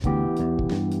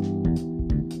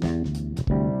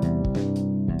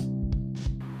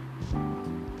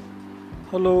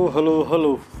Hello hello hello.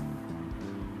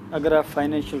 अगर आप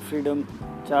financial freedom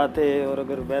चाहते हैं और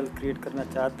अगर वेल्थ क्रिएट करना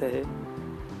चाहते हैं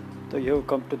तो you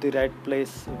come to the right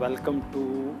place. Welcome to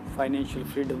financial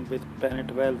freedom with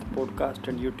planet wealth podcast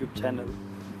and YouTube channel.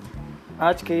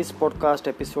 आज के इस पॉडकास्ट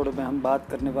एपिसोड में हम बात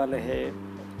करने वाले हैं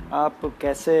आप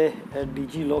कैसे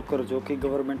डिजी लॉकर, जो कि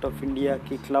गवर्नमेंट ऑफ इंडिया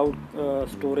की क्लाउड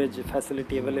स्टोरेज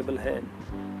फैसिलिटी अवेलेबल है,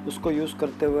 उसको यूज़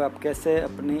करते हुए आप कैसे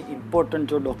अपने इम्पोर्टेंट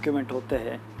जो डॉक्यूमेंट होते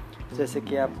हैं, जैसे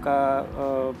कि आपका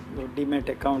डीमैट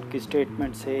अकाउंट की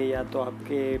स्टेटमेंट्स है या तो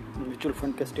आपके म्यूचुअल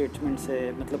फंड के स्टेटमेंट्स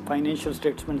है, मतलब फाइनेंशियल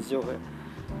स्टेटमेंट्स जो है,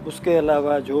 उसके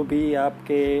अलावा जो भी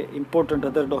आपके इम्पोर्टेंट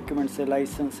अदर डॉक्यूमेंट्स है,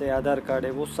 लाइसेंस है, आधार कार्ड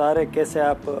है, वो सारे कैसे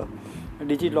आप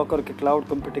डिजी लॉकर के क्लाउड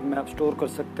कंप्यूटिंग में आप स्टोर कर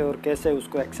सकते हैं और कैसे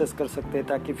उसको एक्सेस कर सकते हैं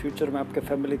ताकि फ्यूचर में आपके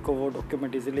फैमिली को वो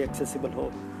डॉक्यूमेंट इजीली एक्सेसिबल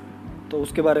हो। तो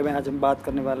उसके बारे में आज हम बात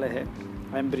करने वाले हैं।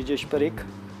 I am Brijesh Parikh,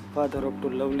 father of 2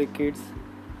 lovely kids,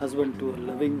 husband to a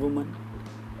loving woman.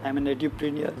 I am an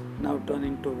edupreneur, now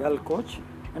turning to wealth coach,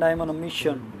 and I am on a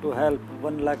mission to help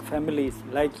 1 lakh families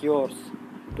like yours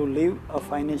to live a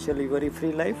financially very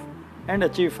free life and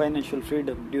achieve financial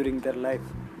freedom during their life.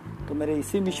 तो मेरे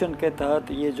इसी mission के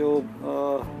तहत ये जो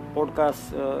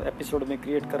podcast episode में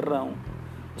create कर रहा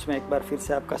हूँ उसमें एक बार फिर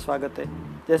से आपका स्वागत है।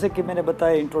 जैसे कि मैंने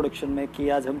बताया इंट्रोडक्शन में कि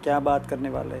आज हम क्या बात करने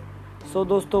वाले हैं।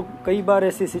 दोस्तों, कई बार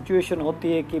ऐसी सिचुएशन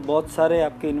होती है कि बहुत सारे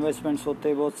आपके इन्वेस्टमेंट्स होते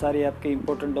हैं, बहुत सारे आपके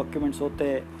इम्पोर्टेंट डॉक्यूमेंट्स होते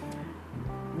हैं,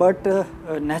 बट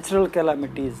नेचुरल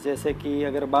कैलामिटीज़ जैसे कि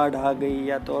अगर बाढ़ आ गई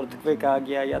या तो अर्थक्वेक आ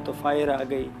गया या तो फायर आ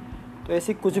गई, तो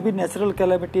ऐसी कुछ भी नेचुरल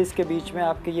कैलामिटीज़ के बीच में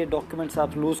आपके ये डॉक्यूमेंट्स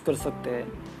आप लूज़ कर सकते हैं।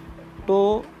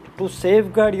 तो to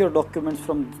safeguard your documents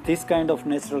from this kind of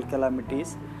natural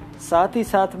calamities, साथ ही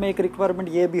साथ में एक रिक्वायरमेंट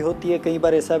ये भी होती है, कई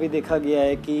बार ऐसा भी देखा गया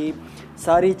है कि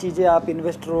सारी चीज़ें आप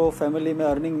इन्वेस्टर हो, फैमिली में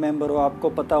अर्निंग मेंबर हो, आपको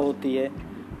पता होती है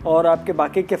और आपके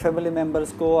बाकी के फैमिली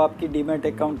मेंबर्स को आपकी डीमैट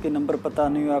अकाउंट की नंबर पता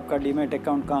नहीं हो, आपका डीमैट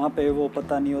अकाउंट कहाँ पे है वो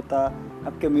पता नहीं होता,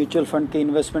 आपके म्यूचुअल फंड के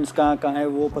इन्वेस्टमेंट्स कहाँ कहाँ है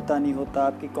वो पता नहीं होता,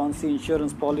 आपकी कौन सी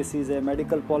इंश्योरेंस पॉलिसीज़ है,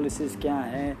 मेडिकल पॉलिसीज़ क्या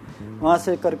हैं, वहाँ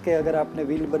से करके अगर आपने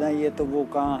विल बनाई है तो वो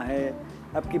कहाँ है,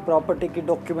 आपकी प्रॉपर्टी की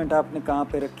डॉक्यूमेंट आपने कहाँ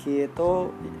पे रखी है। तो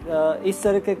इस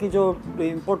तरीके की जो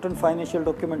इम्पोर्टेंट फाइनेंशियल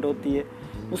डॉक्यूमेंट होती है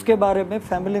उसके बारे में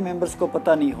फैमिली मेम्बर्स को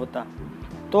पता नहीं होता।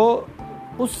 तो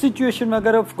उस सिचुएशन में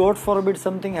अगर god forbid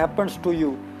something happens to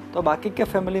you, तो बाकी के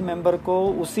फैमिली मेम्बर को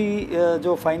उसी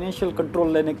जो फाइनेंशियल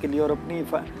कंट्रोल लेने के लिए और अपनी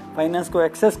फाइनेंस को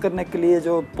एक्सेस करने के लिए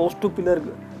जो पोस्ट टू पिलर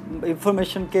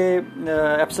इंफॉर्मेशन के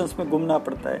एब्सेंस में घूमना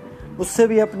पड़ता है, उससे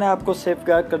भी अपने आप को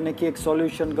सेफगार्ड करने की एक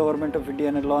सॉल्यूशन गवर्नमेंट ऑफ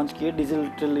इंडिया ने लॉन्च की है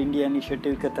डिजिटल इंडिया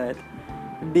इनिशिएटिव के तहत,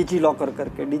 डिजी लॉकर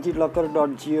करके।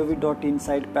 digillocker.gov.in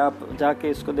साइट पे आप जाके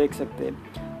इसको देख सकते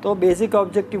हैं। तो बेसिक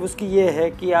ऑब्जेक्टिव उसकी ये है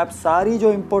कि आप सारी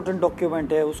जो इम्पोर्टेंट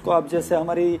डॉक्यूमेंट है उसको आप, जैसे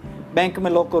हमारी बैंक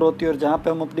में लॉकर होती है और जहाँ पे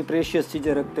हम अपनी प्रेशियस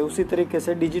चीज़ें रखते हैं, उसी तरीके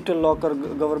से digital locker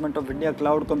government of India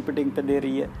cloud computing पे दे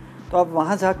रही है। तो आप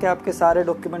वहाँ जाके आपके सारे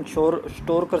डॉक्यूमेंट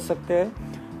स्टोर कर सकते हैं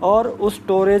और उस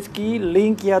स्टोरेज की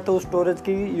लिंक या तो उस स्टोरेज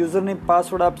की यूज़र नेम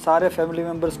पासवर्ड आप सारे फैमिली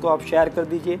मेम्बर्स को आप शेयर कर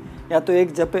दीजिए, या तो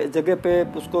एक जगह पे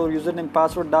उसको यूज़र नेम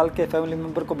पासवर्ड डाल के फैमिली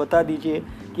मेम्बर को बता दीजिए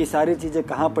कि सारी चीज़ें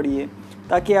कहाँ पड़ी है,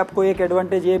 ताकि आपको एक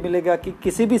एडवांटेज ये मिलेगा कि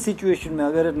किसी भी सिचुएशन में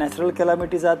अगर नेचुरल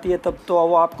कैलामिटीज़ आती है तब तो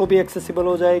वो आपको भी एक्सेसिबल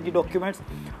हो जाएगी डॉक्यूमेंट्स,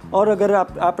 और अगर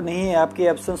आप नहीं है, आपके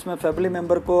एब्सेंस में फैमिली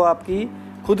मेम्बर को आपकी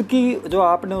खुद की जो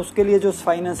आपने उसके लिए जो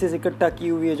फाइनेंसेस इकट्ठा की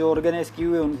हुई है, जो ऑर्गेनाइज की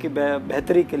हुई है उनकी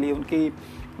बेहतरी के लिए, उनकी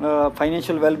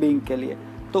फाइनेंशियल वेलबींग के लिए,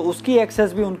 तो उसकी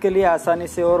एक्सेस भी उनके लिए आसानी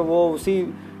से, और वो उसी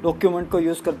डॉक्यूमेंट को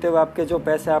यूज़ करते हुए आपके जो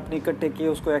पैसे आपने इकट्ठे किए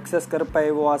उसको एक्सेस कर पाए,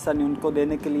 वो आसानी उनको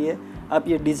देने के लिए आप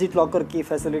ये डिजी लॉकर की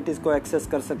फैसिलिटीज़ को एक्सेस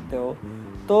कर सकते हो।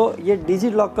 तो ये डिजी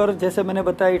लॉकर, जैसे मैंने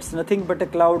बताया, it's nothing but A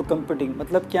cloud computing.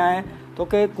 मतलब क्या है, तो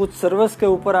कि कुछ सर्विस के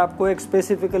ऊपर आपको एक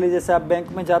स्पेसिफिकली, जैसे आप बैंक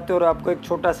में जाते हो और आपको एक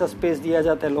छोटा सा स्पेस दिया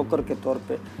जाता है लॉकर के तौर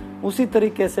पे, उसी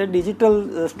तरीके से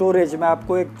डिजिटल स्टोरेज में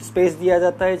आपको एक स्पेस दिया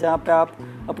जाता है जहाँ पे आप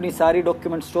अपनी सारी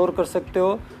डॉक्यूमेंट स्टोर कर सकते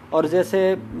हो। और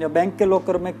जैसे बैंक के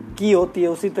लॉकर में की होती है,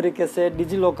 उसी तरीके से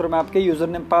डिजी लॉकर में आपके user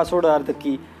name password are the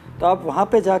key, तो आप वहाँ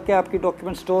पे जाके आपकी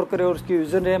डॉक्यूमेंट स्टोर करें और उसकी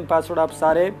यूज़र नेम पासवर्ड आप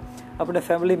सारे अपने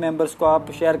फैमिली मेम्बर्स को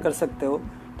आप शेयर कर सकते हो।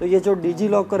 तो ये जो डिजी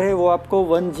लॉकर है वो आपको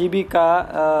 1 GB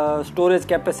का स्टोरेज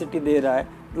कैपेसिटी दे रहा है,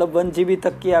 मतलब 1 GB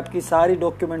तक की आपकी सारी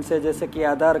डॉक्यूमेंट्स है, जैसे कि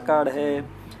आधार कार्ड है,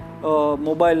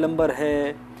 मोबाइल नंबर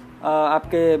है,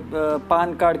 आपके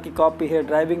पान कार्ड की कॉपी है,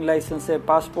 ड्राइविंग लाइसेंस है,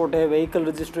 पासपोर्ट है, व्हीकल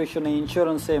रजिस्ट्रेशन है,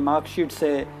 इंश्योरेंस है, मार्कशीट्स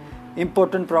है,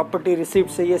 इम्पोर्टेंट प्रॉपर्टी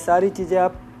रिसिप्ट्स है, ये सारी चीज़ें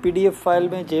आप PDF फाइल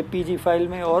में, JPG फाइल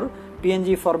में और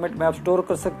PNG फॉर्मेट में आप स्टोर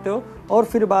कर सकते हो, और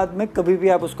फिर बाद में कभी भी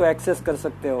आप उसको एक्सेस कर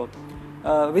सकते हो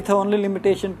विथ ओनली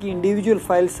लिमिटेशन की individual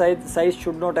file size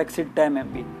should not exceed 10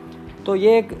 MB। तो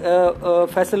ये एक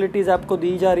फैसिलिटीज़ आपको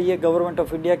दी जा रही है गवर्नमेंट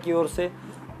ऑफ इंडिया की ओर से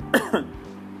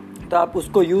तो आप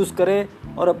उसको यूज़ करें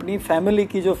और अपनी फैमिली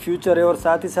की जो फ्यूचर है और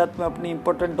साथ ही साथ में अपनी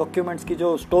इंपॉर्टेंट डॉक्यूमेंट्स की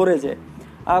जो स्टोरेज है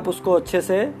आप उसको अच्छे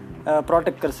से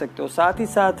प्रोटेक्ट कर सकते हो। साथ ही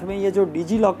साथ में ये जो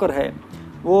डिजी लॉकर है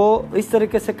वो इस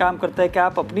तरीके से काम करता है कि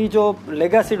आप अपनी जो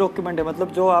लेगेसी डॉक्यूमेंट है,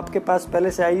 मतलब जो आपके पास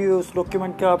पहले से आई हुई है उस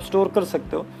डॉक्यूमेंट को आप स्टोर कर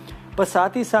सकते हो, पर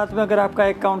साथ ही साथ में अगर आपका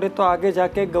अकाउंट है तो आगे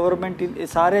जाके गवर्नमेंट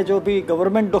सारे जो भी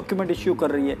गवर्नमेंट डॉक्यूमेंट इश्यू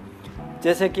कर रही है,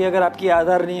 जैसे कि अगर आपकी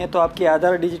आधार नहीं है तो आपकी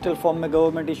आधार डिजिटल फॉर्म में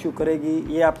गवर्नमेंट इशू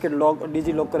करेगी ये आपके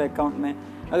डिजी लॉकर अकाउंट में।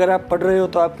 अगर आप पढ़ रहे हो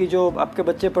तो आपकी जो आपके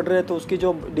बच्चे पढ़ रहे हैं तो उसकी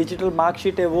जो डिजिटल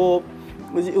मार्कशीट है वो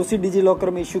उसी डिजी लॉकर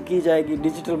में इशू की जाएगी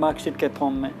डिजिटल मार्कशीट के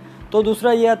फॉर्म में। तो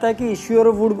दूसरा ये आता है कि issuer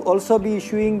would also be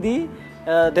issuing the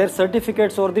their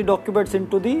certificates और the documents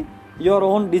into the your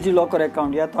own DigiLocker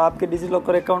account, या तो आपके डिजी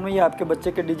लॉकर अकाउंट में या आपके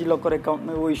बच्चे के डिजी लॉकर अकाउंट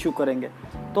में वो इशू करेंगे।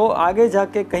 तो आगे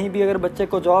जाके कहीं भी अगर बच्चे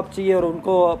को जॉब चाहिए और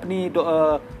उनको अपनी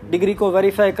डिग्री को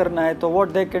वेरीफाई करना है तो what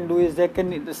they can do is they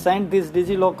can send this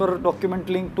DigiLocker document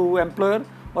link to employer,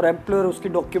 और एम्प्लॉयर उसकी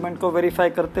डॉक्यूमेंट को वेरीफाई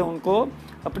करते हैं उनको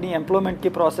अपनी एम्प्लॉयमेंट की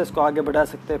प्रोसेस को आगे बढ़ा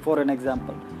सकते हैं फॉर एन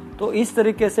एग्जाम्पल। तो इस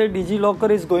तरीके से digi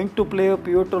locker is going to play a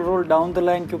pivotal role down the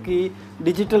line, क्योंकि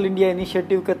डिजिटल इंडिया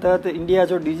इनिशिएटिव के तहत इंडिया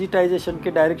जो डिजिटाइजेशन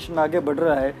के डायरेक्शन में आगे बढ़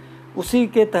रहा है उसी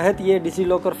के तहत ये डिजी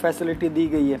लॉकर फैसिलिटी दी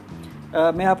गई है।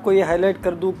 मैं आपको ये हाईलाइट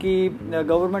कर दूं कि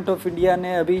गवर्नमेंट ऑफ इंडिया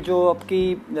ने अभी जो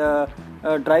आपकी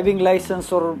ड्राइविंग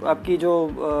लाइसेंस और आपकी जो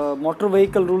मोटर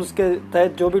व्हीकल रूल्स के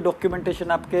तहत जो भी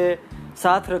डॉक्यूमेंटेशन आपके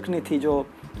साथ रखनी थी, जो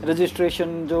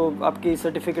रजिस्ट्रेशन जो आपकी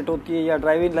सर्टिफिकेट होती है या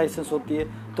ड्राइविंग लाइसेंस होती है,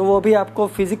 तो वो भी आपको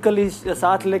फिजिकली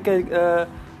साथ लेके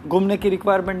घूमने की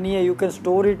रिक्वायरमेंट नहीं है। You can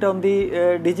store it on the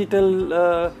digital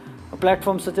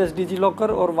platform such as digi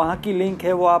locker, और वहाँ की लिंक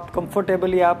है वो आप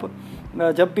कंफर्टेबली आप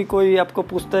जब भी कोई आपको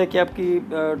पूछता है कि आपकी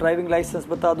ड्राइविंग लाइसेंस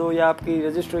बता दो या आपकी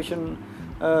रजिस्ट्रेशन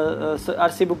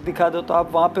आरसी बुक दिखा दो, तो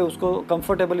आप वहाँ पे उसको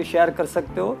कंफर्टेबली शेयर कर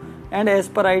सकते हो। And as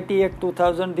per IT act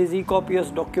 2000 this e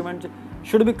copies document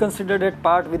should be considered at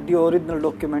par with the original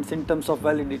documents in terms of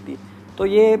validity. तो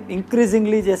ये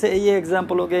इंक्रीजिंगली, जैसे ये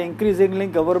एग्जांपल हो गया, इंक्रीजिंगली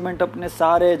गवर्नमेंट अपने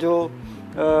सारे जो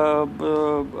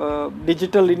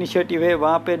डिजिटल इनिशिएटिव है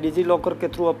वहाँ पे डिजी लॉकर के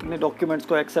थ्रू अपने डॉक्यूमेंट्स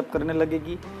को एक्सेप्ट करने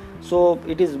लगेगी। So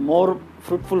it is more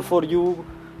fruitful for you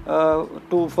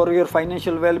for your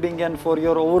financial wellbeing and for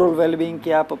your overall wellbeing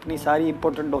कि आप अपनी सारी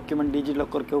इंपॉर्टेंट डॉक्यूमेंट डिजी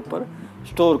लॉकर के ऊपर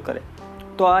स्टोर करें।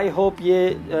 तो आई होप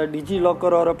ये डिजी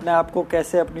लॉकर और अपने आप को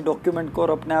कैसे, अपनी डॉक्यूमेंट को और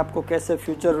अपने आप को कैसे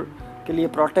फ्यूचर के लिए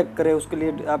प्रोटेक्ट करें, उसके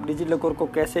लिए आप डिजी लॉकर को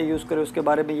कैसे यूज़ करें, उसके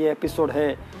बारे में ये एपिसोड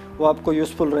है वो आपको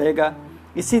यूज़फुल रहेगा।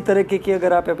 इसी तरीके की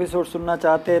अगर आप एपिसोड सुनना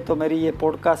चाहते हैं तो मेरी ये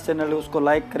पॉडकास्ट चैनल है उसको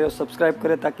लाइक करें और सब्सक्राइब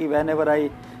करें, ताकि व्हेनेवर आई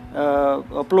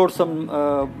अपलोड सम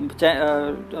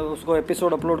उसको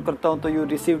एपिसोड अपलोड करता हूँ तो यू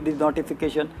रिसीव द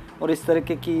नोटिफिकेशन और इस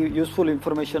तरीके की यूज़फुल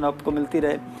इन्फॉर्मेशन आपको मिलती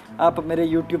रहे। आप मेरे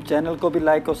यूट्यूब चैनल को भी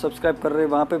लाइक और सब्सक्राइब कर रहे हैं,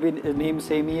 वहाँ पे भी नेम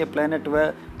सेम ही है, Planet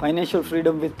Well financial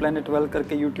freedom with Planet Well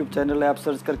करके यूट्यूब चैनल है, आप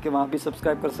सर्च करके वहाँ भी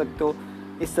सब्सक्राइब कर सकते हो।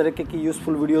 इस तरीके की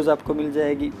यूज़फुल वीडियोज़ आपको मिल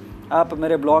जाएगी। आप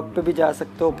मेरे ब्लॉग पे भी जा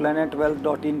सकते हो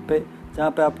planetwealth.in पे,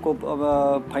 जहाँ पे आपको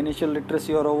फाइनेंशियल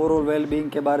लिटरेसी और ओवरऑल वेलबींग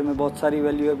के बारे में बहुत सारी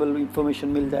वैल्यूएबल इन्फॉर्मेशन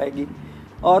मिल जाएगी।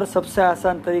 और सबसे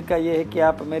आसान तरीका ये है कि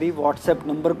आप मेरी व्हाट्सएप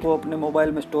नंबर को अपने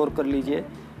मोबाइल में स्टोर कर लीजिए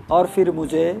और फिर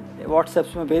मुझे व्हाट्सएप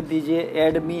में भेज दीजिए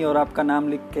ऐड मी और आपका नाम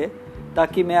लिख के,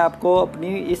 ताकि मैं आपको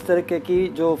अपनी इस तरीके की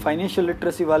जो फाइनेंशियल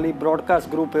लिटरेसी वाली ब्रॉडकास्ट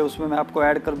ग्रुप है उसमें मैं आपको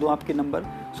ऐड कर दूँ आपकी number,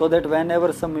 so that when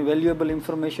ever some valuable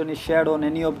information is shared on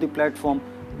any of the platform,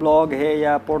 blog है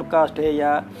या पॉडकास्ट है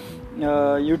या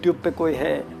यूट्यूब पे कोई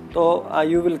है, तो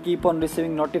you will keep on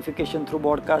receiving notification through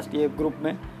broadcast ये ग्रुप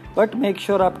में। बट मेक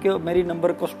श्योर आपके मेरी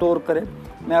नंबर को स्टोर करें।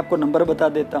 मैं आपको नंबर बता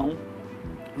देता हूँ।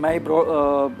 My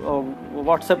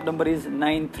WhatsApp number is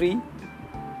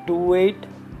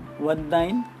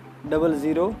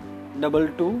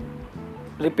 9328190022।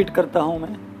 Repeat करता हूँ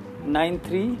मैं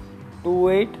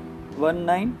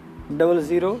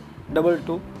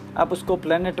 9328190022। आप उसको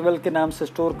प्लैनेट वेल के नाम से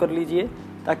स्टोर कर लीजिए,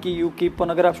 ताकि यू कीप ऑन।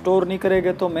 अगर आप स्टोर नहीं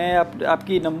करेंगे तो मैं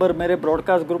आपकी नंबर मेरे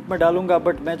ब्रॉडकास्ट ग्रुप में डालूंगा,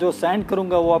 बट मैं जो सेंड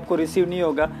करूंगा वो आपको रिसीव नहीं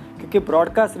होगा, क्योंकि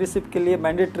ब्रॉडकास्ट रिसीव के लिए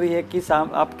मैंडेटरी है कि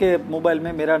आपके मोबाइल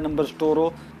में मेरा नंबर स्टोर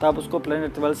हो, तो आप उसको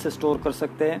प्लैनेट वेल से स्टोर कर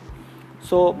सकते हैं।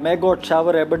 सो may God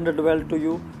shower abundant wealth to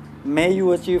you, may you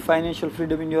achieve financial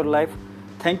freedom in your life.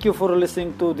 Thank you for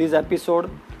listening to this episode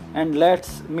and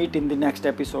let's meet in the next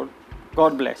episode.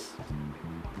 God bless.